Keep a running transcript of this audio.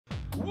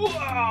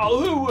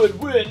Wow, who would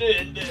win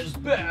in this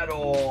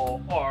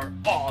battle? Our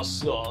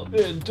awesome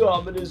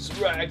Indominus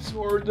Rex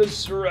or the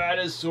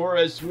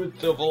Ceratosaurus with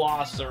the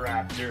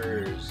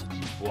Velociraptors?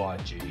 Keep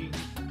watching.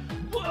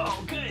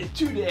 Well, guys,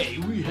 today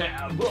we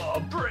have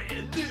a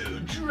brand new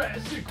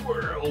Jurassic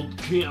World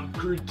Camp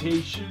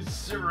Cretaceous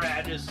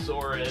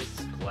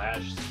Ceratosaurus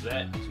Clash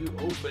set to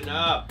open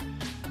up.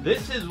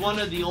 This is one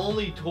of the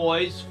only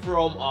toys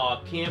from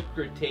Camp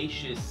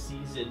Cretaceous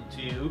Season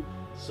 2.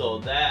 So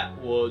that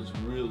was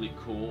really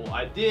cool.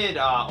 I did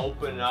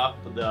open up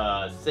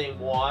the same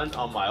one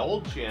on my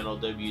old channel,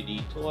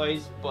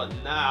 WDToys, but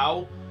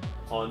now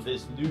on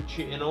this new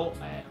channel,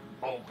 I'm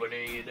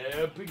opening it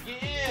up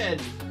again.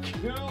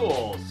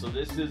 Cool. So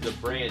this is a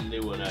brand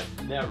new one.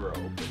 I've never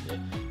opened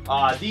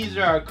it. These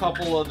are a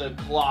couple of the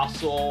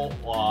colossal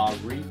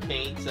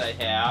repaints I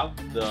have.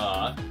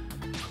 The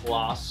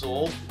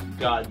colossal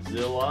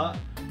Godzilla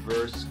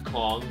vs.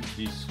 Kong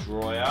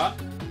Destroyer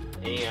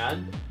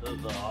and the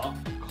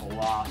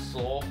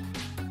colossal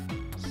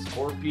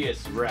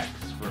Scorpius Rex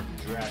from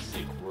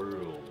Jurassic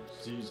World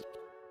Season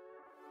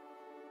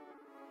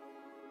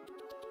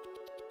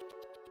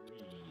 3.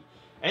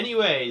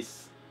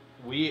 Anyways,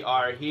 we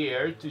are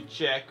here to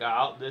check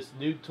out this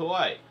new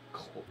toy,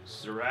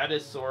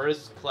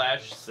 Ceratosaurus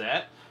Clash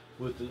set,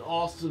 with an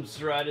awesome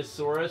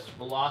Ceratosaurus,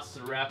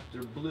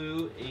 Velociraptor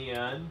Blue,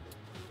 and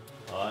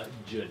a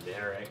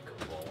generic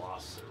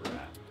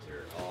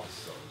Velociraptor.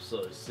 Awesome.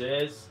 So it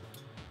says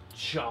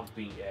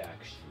chomping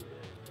action.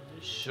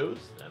 It shows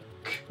them.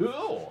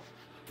 Cool.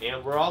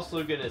 And we're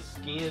also going to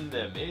scan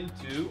them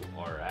into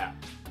our app.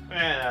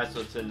 And that's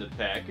what's in the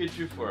package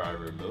before I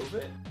remove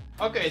it.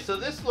 Okay, so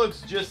this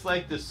looks just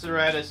like the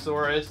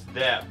Ceratosaurus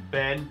that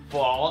Ben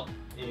fought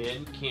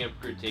in Camp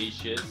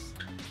Cretaceous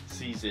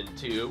Season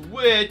 2,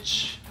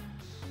 which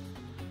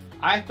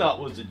I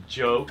thought was a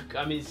joke.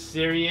 I mean,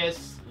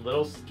 serious?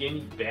 Little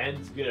skinny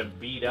Ben's gonna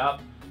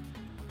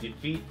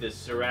defeat the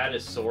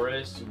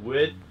Ceratosaurus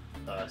with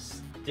a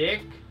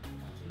stick?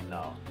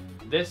 No.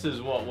 This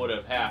is what would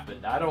have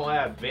happened. I don't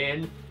have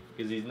Ben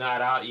because he's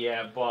not out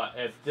yet, but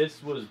if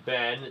this was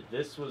Ben,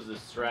 this was the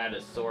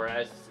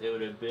Ceratosaurus, it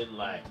would have been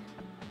like,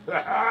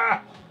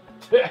 haha!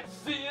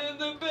 That's the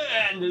end of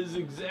Ben! Is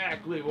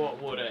exactly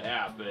what would have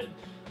happened.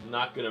 I'm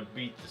not gonna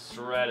beat the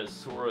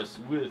Ceratosaurus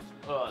with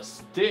a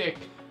stick.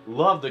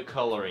 Love the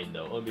coloring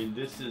though. I mean,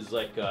 this is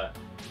like a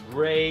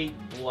gray,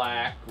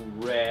 black,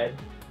 red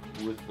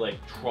with like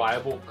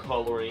tribal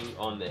coloring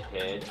on the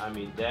head. I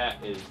mean,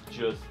 that is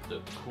just the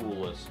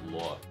coolest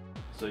look.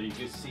 So you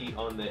can see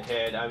on the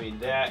head, I mean,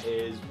 that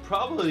is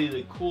probably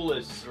the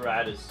coolest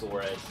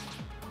Ceratosaurus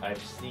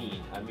I've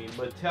seen. I mean,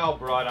 Mattel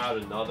brought out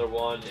another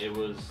one. It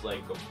was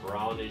like a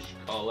brownish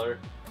color.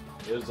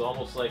 It was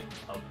almost like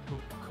a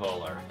poop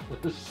color.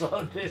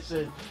 So this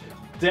is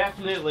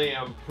definitely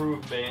an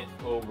improvement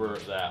over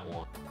that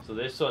one. So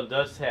this one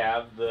does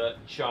have the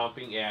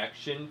chomping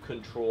action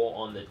control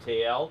on the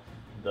tail,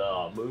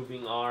 the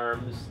moving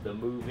arms, the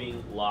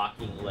moving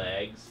locking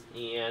legs,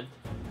 and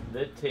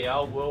the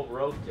tail will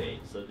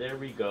rotate. So there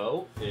we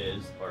go,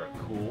 is our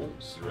cool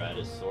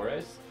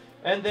Ceratosaurus.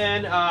 And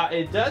then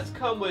it does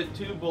come with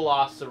two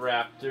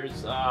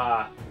Velociraptors.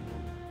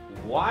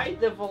 Why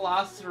the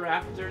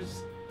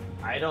Velociraptors?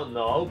 I don't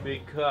know,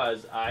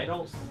 because I've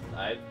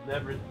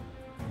never,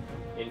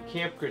 in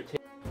Camp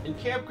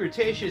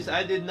Cretaceous,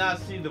 I did not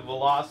see the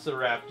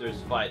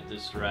Velociraptors fight the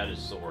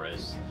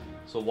Ceratosaurus.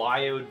 So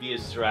why it would be a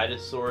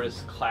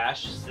Ceratosaurus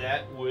Clash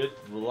set with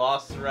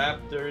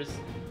Velociraptors,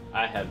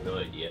 I have no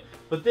idea.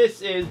 But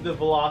this is the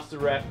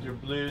Velociraptor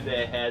Blue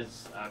that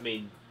has, I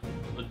mean,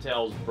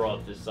 Mattel's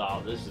brought this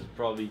out. This is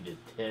probably the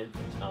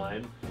 10th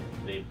time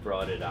they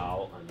brought it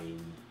out. I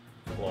mean,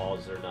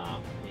 claws are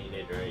not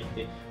painted or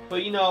anything.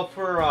 But you know,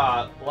 for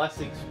a less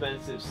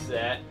expensive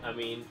set, I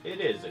mean,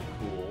 it is a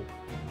cool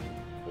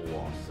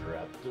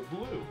Velociraptor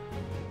Blue.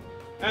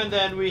 And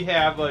then we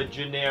have a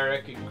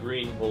generic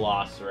green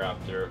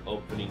Velociraptor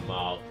opening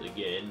mouth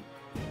again.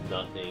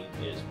 Nothing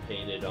is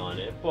painted on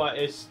it, but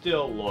it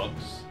still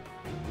looks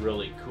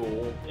really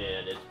cool,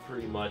 and it's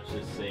pretty much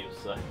the same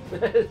size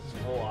as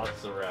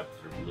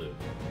Velociraptor Blue.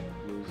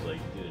 Blue's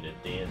like doing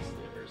a dance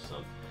there or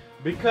something.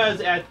 Because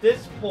at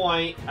this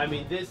point, I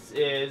mean, this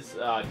is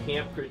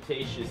Camp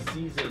Cretaceous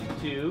Season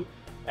 2.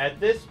 At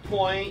this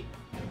point,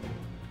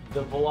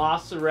 the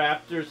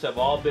Velociraptors have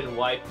all been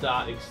wiped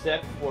out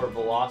except for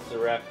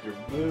Velociraptor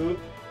Blue,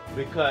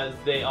 because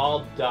they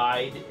all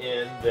died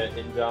in the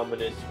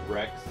Indominus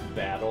Rex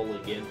battle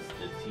against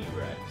the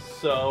T-Rex.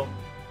 So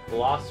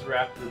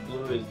Velociraptor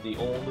Blue is the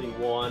only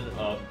one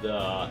of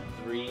the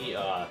three.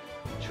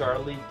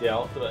 Charlie,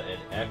 Delta, and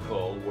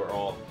Echo were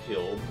all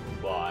killed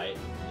by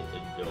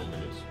the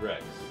Indominus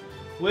Rex,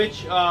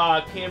 which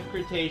Camp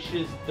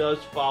Cretaceous does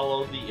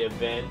follow the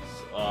events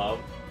of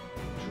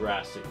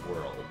Jurassic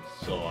World.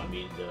 So I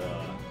mean,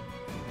 the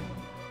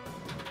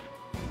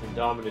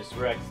Indominus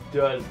Rex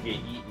does get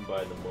eaten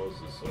by the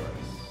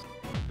Mosasaurus.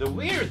 The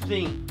weird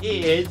thing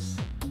is,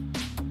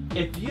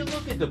 if you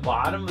look at the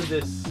bottom of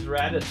this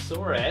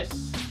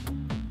Ceratosaurus,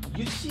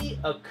 you see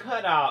a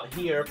cutout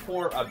here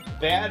for a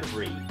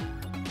battery,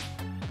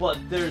 but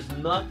there's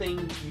nothing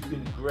you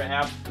can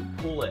grab to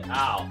pull it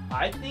out.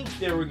 I think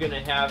they were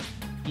gonna have,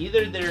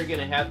 either they're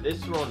gonna have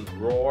this one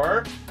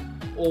roar,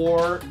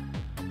 or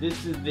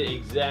this is the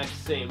exact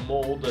same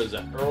mold as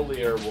an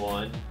earlier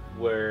one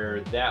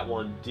where that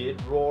one did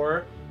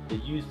roar. They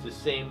used the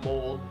same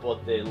mold,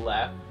 but they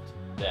left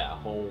that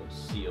hole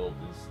sealed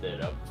instead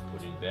of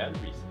putting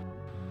batteries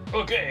in.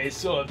 Okay,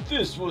 so if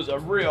this was a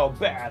real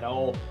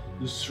battle,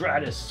 the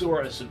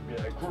Ceratosaurus would be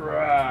like,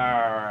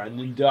 "Rawr," and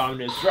the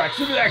Indominus Rex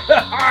would be like,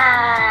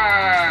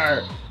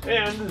 "Ha!"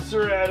 And the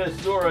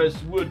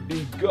Ceratosaurus would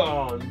be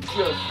gone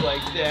just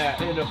like that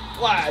in a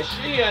flash,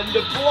 and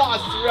the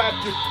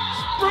Velociraptor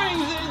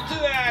springs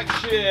into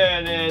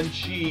action, and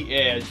she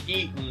is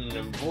eaten,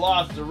 and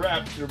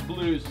Velociraptor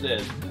Blue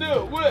says,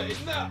 "No way,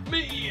 not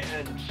me,"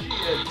 and she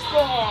is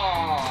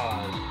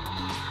gone.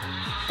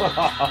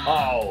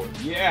 Oh,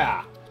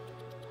 yeah.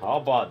 How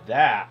about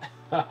that?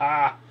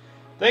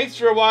 Thanks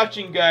for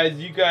watching, guys.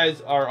 You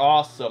guys are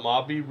awesome.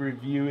 I'll be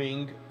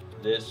reviewing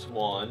this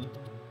one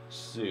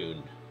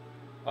soon.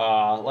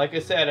 Like I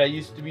said, I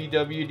used to be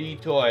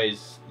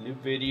WDToys. New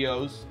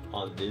videos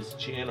on this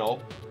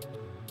channel.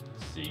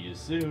 See you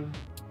soon.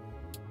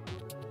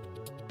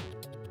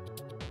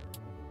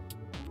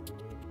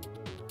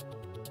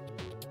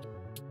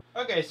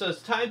 Okay, so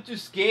it's time to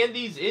scan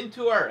these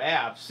into our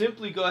app.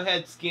 Simply go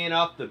ahead, scan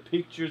off the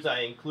pictures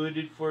I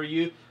included for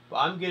you. But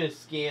I'm going to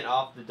scan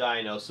off the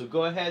dino. So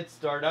go ahead,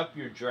 start up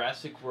your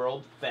Jurassic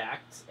World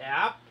Facts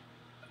app.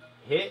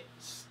 Hit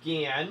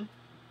scan.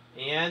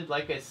 And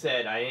like I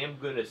said, I am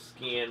going to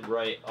scan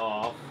right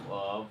off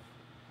of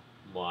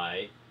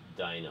my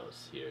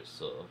dinos here.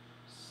 So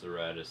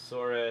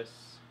Ceratosaurus.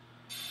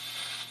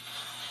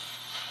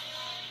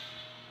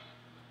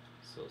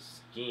 So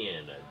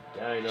scan a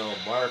dino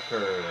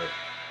marker.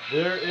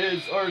 There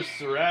is our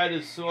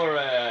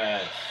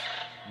Ceratosaurus.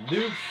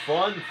 New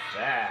fun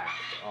fact.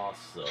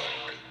 Awesome.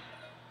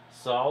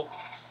 So,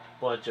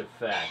 bunch of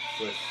facts.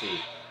 Let's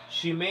see.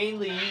 She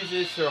mainly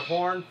uses her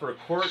horn for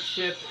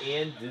courtship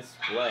and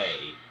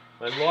display.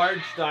 When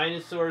large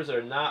dinosaurs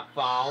are not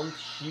found,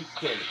 she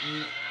can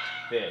eat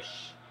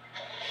fish.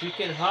 She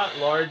can hunt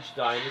large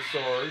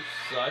dinosaurs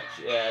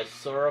such as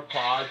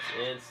sauropods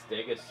and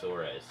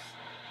stegosaurus.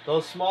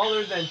 Though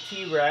smaller than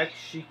T-Rex,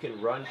 she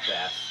can run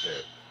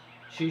faster.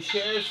 She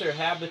shares her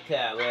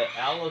habitat with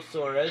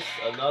Allosaurus,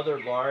 another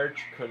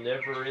large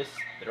carnivorous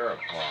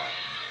theropod.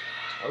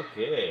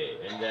 Okay,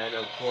 and then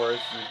of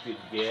course you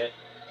could get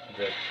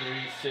the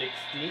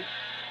 360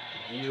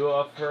 view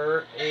of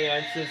her,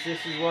 and since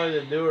this is one of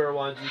the newer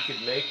ones, you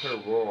could make her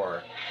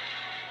roar.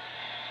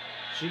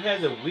 She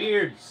has a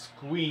weird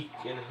squeak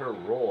in her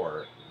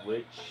roar,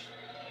 which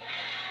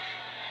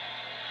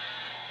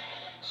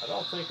I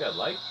don't think I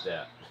like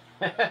that.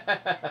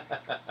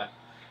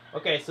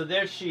 Okay, so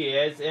there she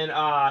is, and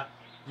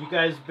you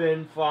guys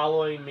been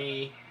following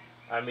me.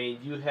 I mean,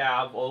 you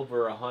have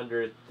over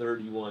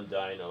 131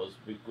 dinos,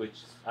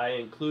 which I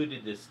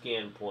included the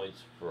scan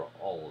points for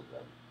all of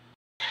them.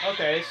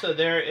 Okay, so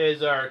there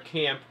is our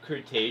Camp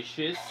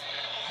Cretaceous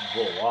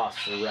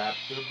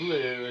Velociraptor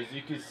Blue. As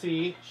you can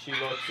see, she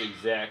looks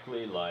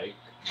exactly like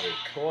the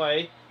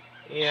toy.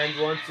 And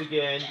once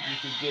again, you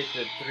can get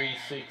the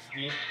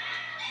 360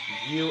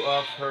 view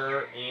of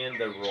her and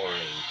the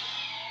roaring.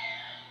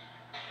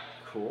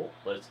 Cool.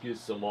 Let's get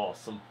some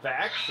awesome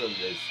facts on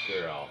this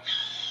girl.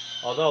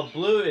 Although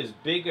Blue is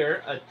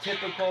bigger, a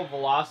typical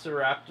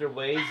Velociraptor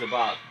weighs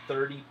about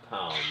 30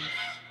 pounds.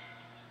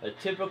 A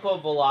typical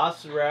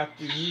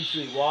Velociraptor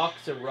usually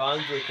walks and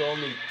runs with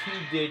only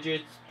 2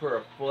 digits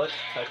per foot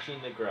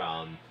touching the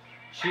ground.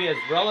 She has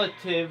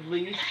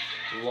relatively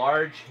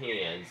large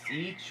hands,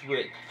 each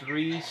with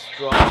 3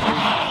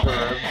 strongly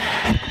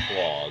curved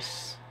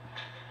claws.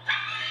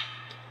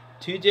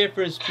 2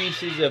 different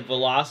species of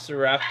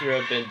Velociraptor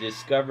have been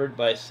discovered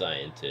by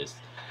scientists.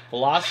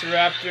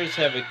 Velociraptors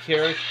have a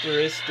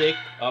characteristic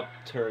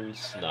upturned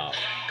snout.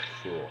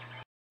 Cool.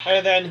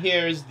 And then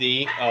here's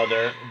the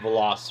other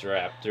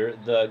Velociraptor,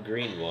 the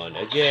green one.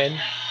 Again,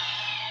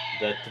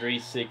 the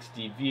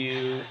 360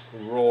 view,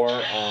 roar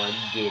on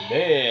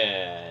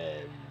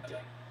demand.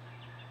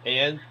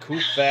 And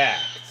cool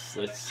facts.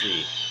 Let's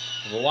see.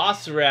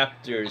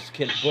 Velociraptors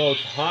can both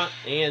hunt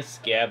and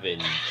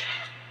scavenge.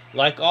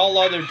 Like all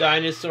other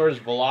dinosaurs,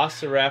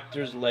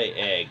 Velociraptors lay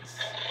eggs.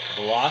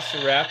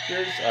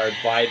 Velociraptors are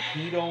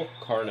bipedal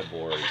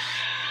carnivores.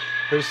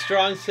 Her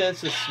strong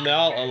sense of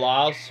smell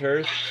allows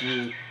her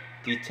to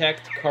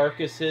detect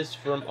carcasses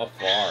from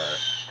afar.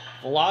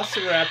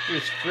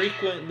 Velociraptors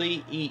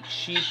frequently eat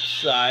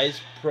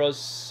sheep-sized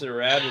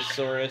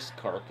Proceratosaurus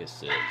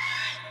carcasses.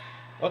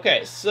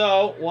 Okay,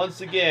 so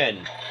once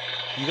again,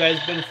 you guys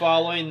been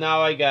following.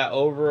 Now I got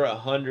over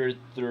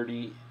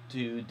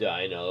 132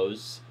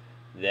 dinos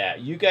that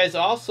you guys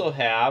also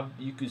have.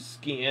 You could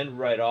scan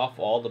right off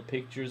all the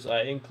pictures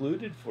I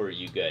included for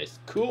you guys.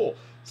 Cool.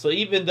 So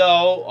even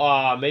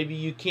though maybe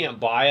you can't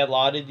buy a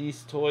lot of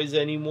these toys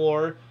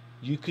anymore,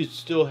 you could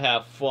still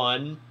have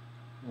fun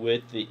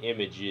with the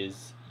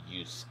images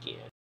use skin.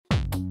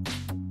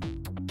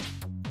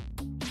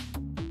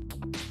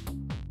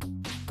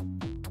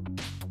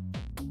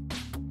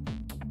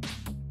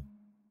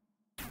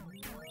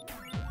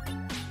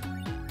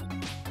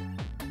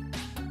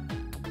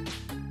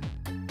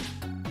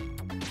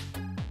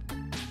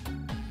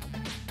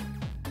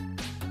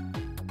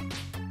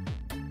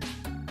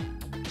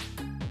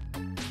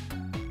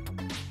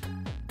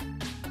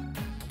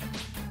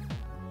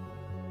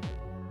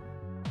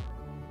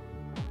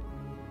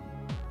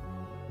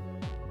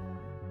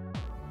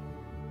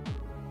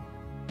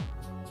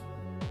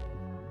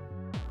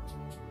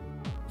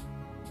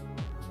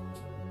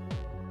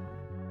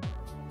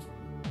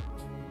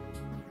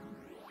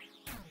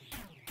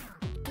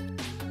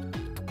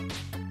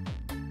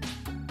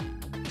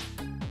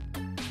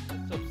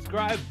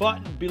 Subscribe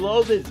button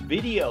below this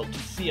video to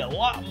see a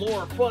lot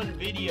more fun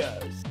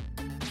videos.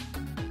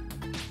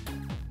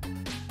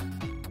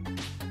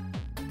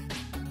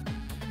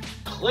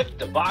 Click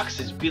the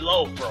boxes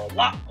below for a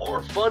lot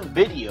more fun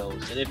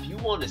videos, and if you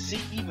want to see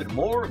even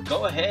more,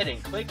 go ahead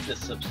and click the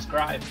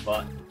subscribe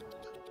button.